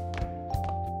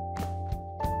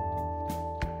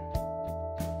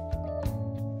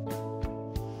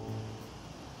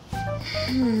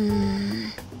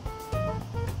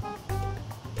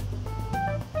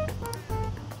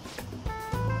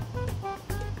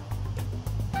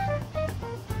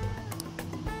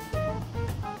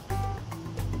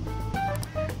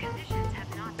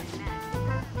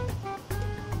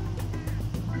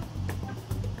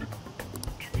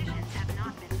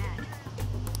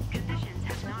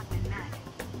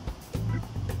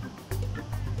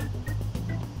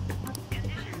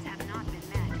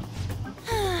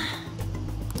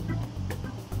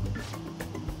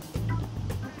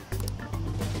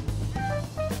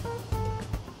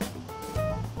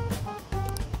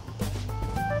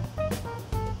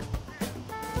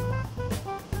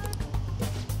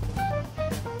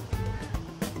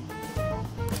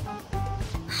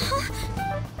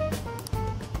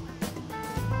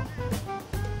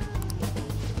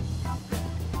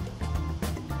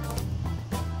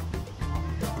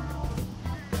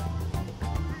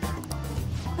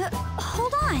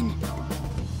 Hold on.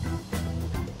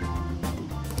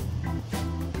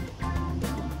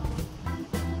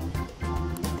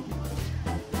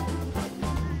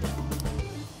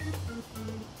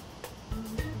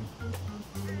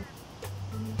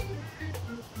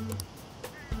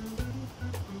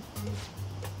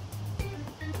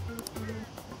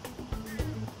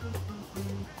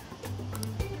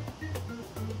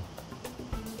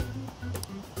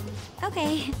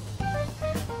 Okay.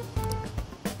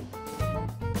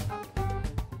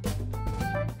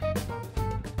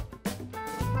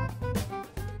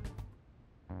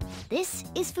 This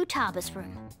is Futaba's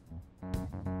room.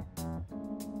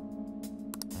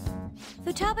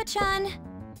 Futaba-chan,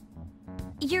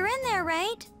 you're in there,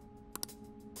 right?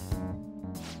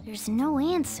 There's no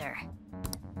answer.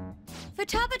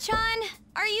 Futaba-chan,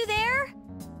 are you there?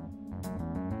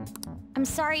 I'm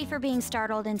sorry for being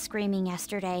startled and screaming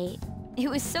yesterday. It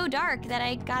was so dark that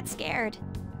I got scared.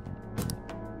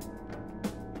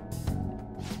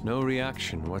 No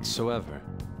reaction whatsoever.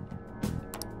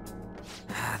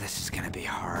 This is gonna be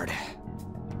hard.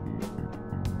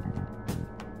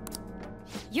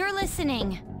 You're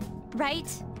listening, right,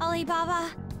 Alibaba?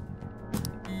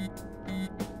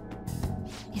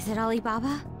 Is it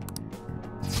Alibaba?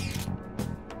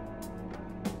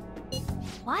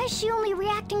 Why is she only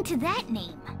reacting to that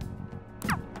name?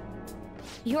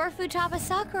 You're Futaba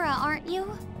Sakura, aren't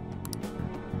you?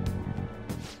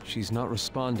 She's not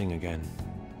responding again.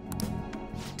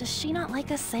 Does she not like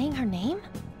us saying her name?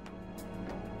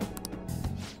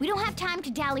 We don't have time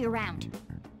to dally around.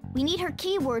 We need her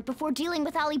keyword before dealing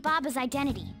with Alibaba's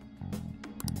identity.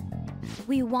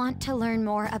 We want to learn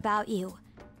more about you.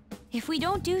 If we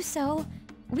don't do so,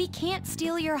 we can't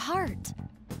steal your heart.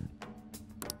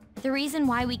 The reason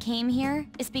why we came here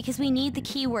is because we need the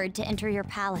keyword to enter your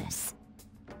palace.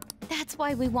 That's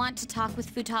why we want to talk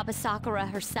with Futaba Sakura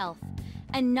herself,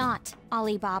 and not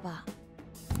Alibaba.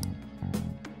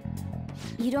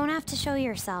 You don't have to show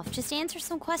yourself, just answer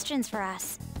some questions for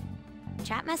us.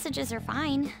 Chat messages are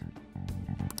fine.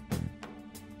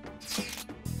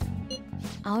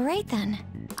 All right then.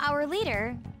 Our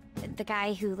leader, the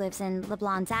guy who lives in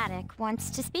LeBlanc's attic, wants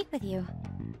to speak with you.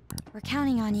 We're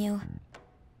counting on you.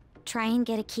 Try and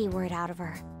get a keyword out of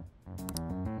her.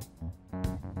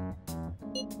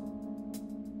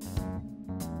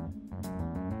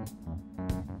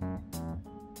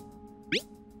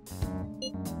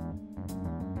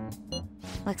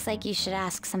 Looks like you should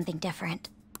ask something different.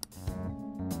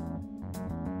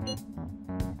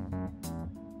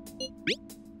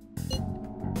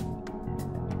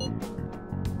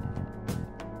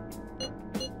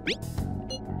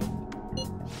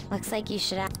 Looks like you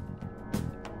should ask...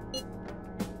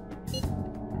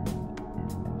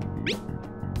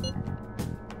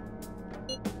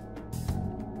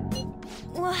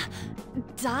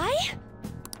 Die?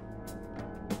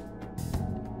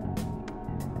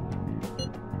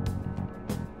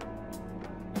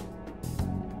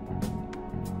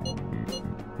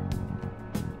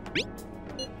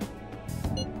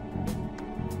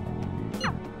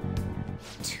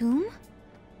 Tomb?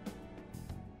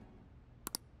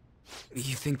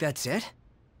 You think that's it?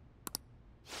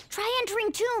 Try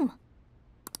entering tomb.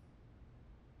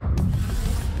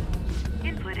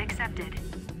 Input accepted.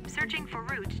 Searching for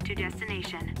route to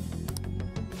destination.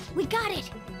 We got it.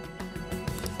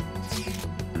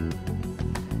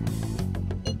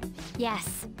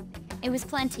 Yes, it was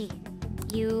plenty.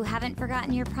 You haven't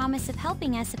forgotten your promise of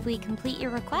helping us if we complete your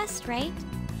request, right?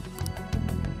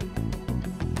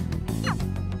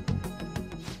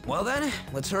 Well then,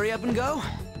 let's hurry up and go.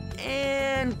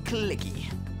 And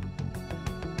clicky.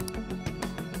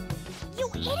 You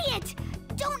idiot!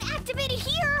 Don't activate it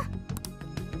here!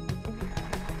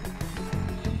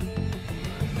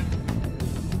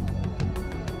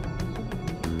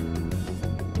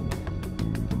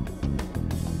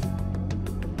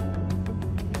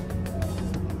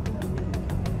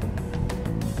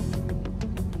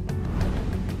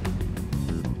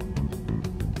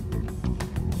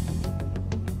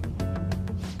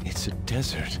 It's a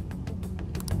desert.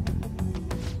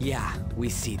 Yeah, we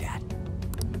see that.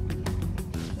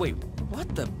 Wait,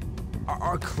 what the?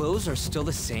 Our clothes are still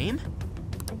the same?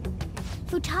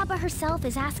 Futaba herself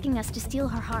is asking us to steal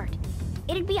her heart.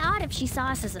 It'd be odd if she saw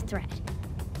us as a threat.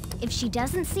 If she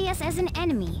doesn't see us as an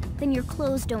enemy, then your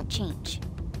clothes don't change.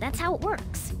 That's how it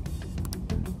works.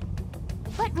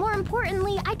 But more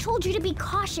importantly, I told you to be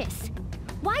cautious.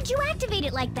 Why'd you activate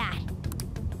it like that?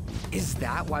 Is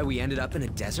that why we ended up in a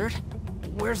desert?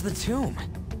 Where's the tomb?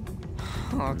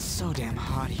 Oh, it's so damn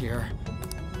hot here.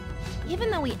 Even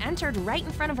though we entered right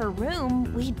in front of her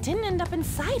room, we didn't end up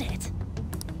inside it.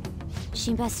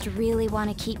 She must really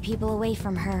want to keep people away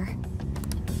from her.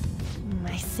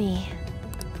 I see.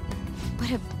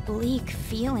 What a bleak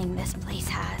feeling this place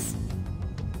has.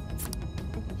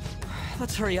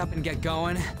 Let's hurry up and get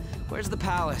going. Where's the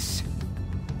palace?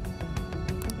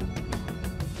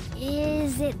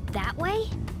 Is it that way?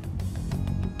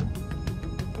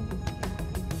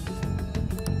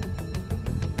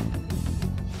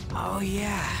 Oh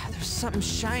yeah, there's something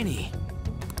shiny.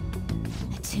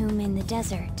 A tomb in the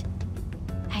desert.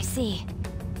 I see.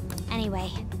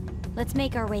 Anyway, let's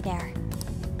make our way there.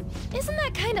 Isn't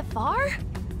that kind of far?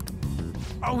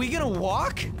 Are we gonna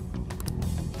walk?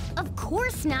 Of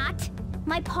course not.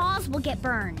 My paws will get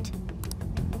burned.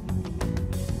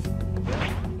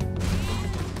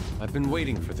 I've been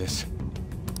waiting for this.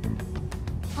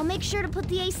 I'll make sure to put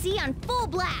the AC on full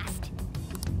blast.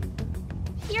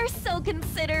 You're so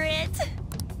considerate.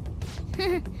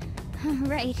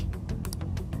 Right.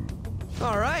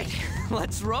 All right,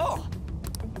 let's roll.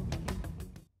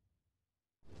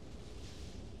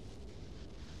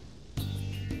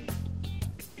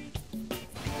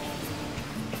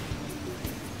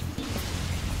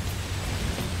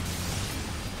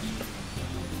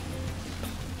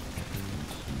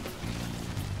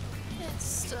 It's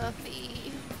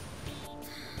stuffy.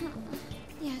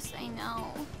 Yes, I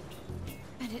know.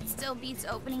 But it still beats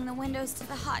opening the windows to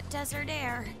the hot desert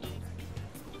air.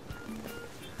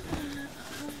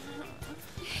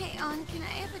 Hey, Ann, can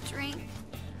I have a drink?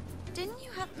 Didn't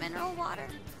you have mineral water?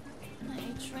 I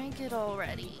drank it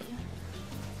already.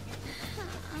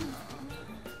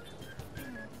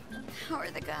 How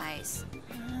are the guys?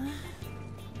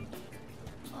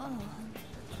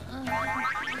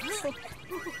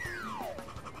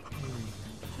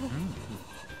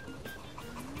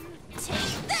 Take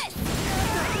this!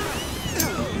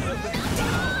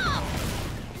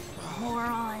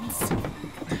 Morons.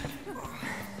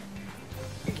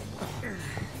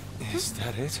 Is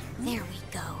that it? There we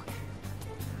go.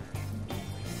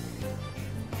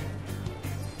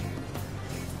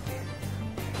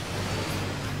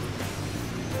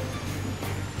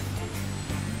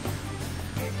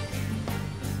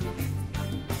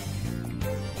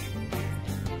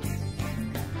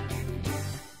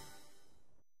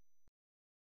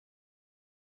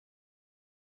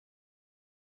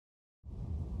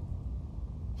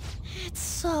 It's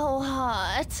so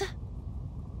hot.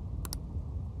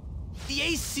 The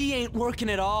AC ain't working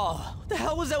at all. What the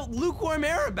hell was that lukewarm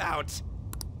air about?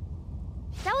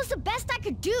 That was the best I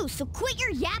could do, so quit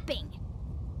your yapping!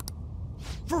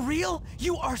 For real?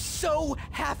 You are so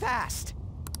half-assed!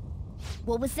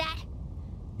 What was that?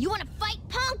 You wanna fight,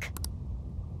 punk?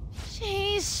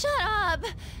 Jeez, shut up!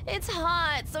 It's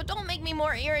hot, so don't make me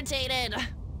more irritated.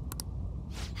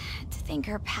 To think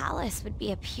her palace would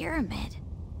be a pyramid.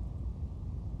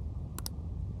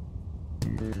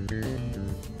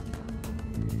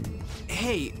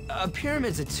 Hey, a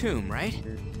pyramid's a tomb, right?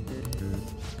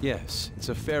 Yes, it's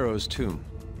a pharaoh's tomb.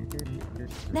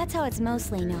 That's how it's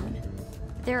mostly known.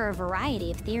 There are a variety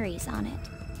of theories on it.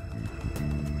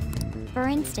 For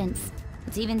instance,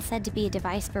 it's even said to be a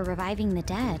device for reviving the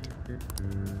dead.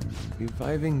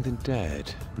 Reviving the dead,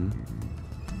 hmm?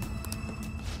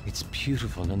 It's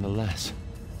beautiful nonetheless.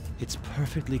 It's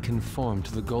perfectly conformed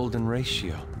to the golden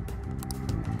ratio.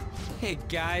 Hey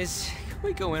guys, can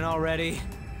we go in already?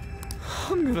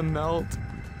 I'm gonna melt.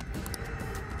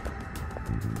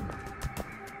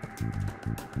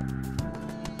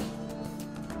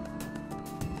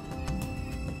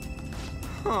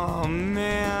 Oh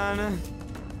man.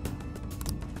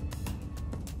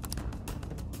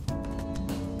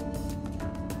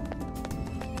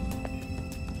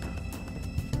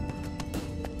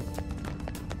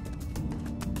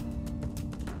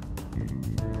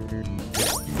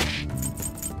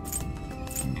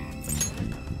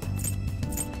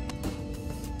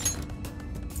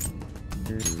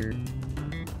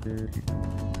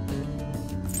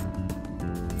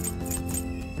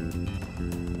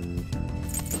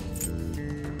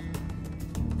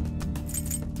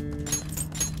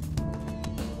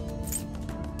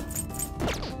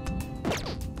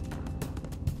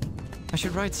 I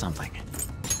should write something.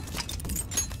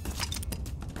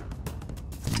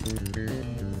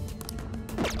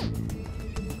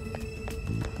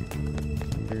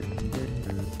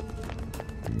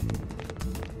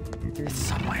 It's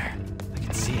somewhere. I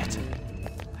can see it.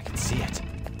 I can see it.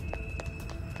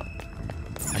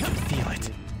 I can feel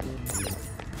it.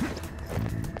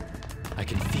 I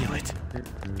can feel it.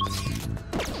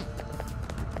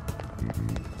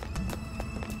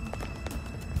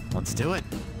 Let's do it.